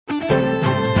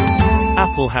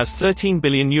Apple has €13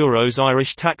 billion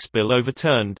Irish tax bill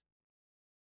overturned.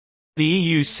 The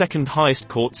EU's second highest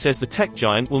court says the tech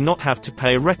giant will not have to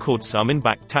pay a record sum in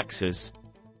back taxes.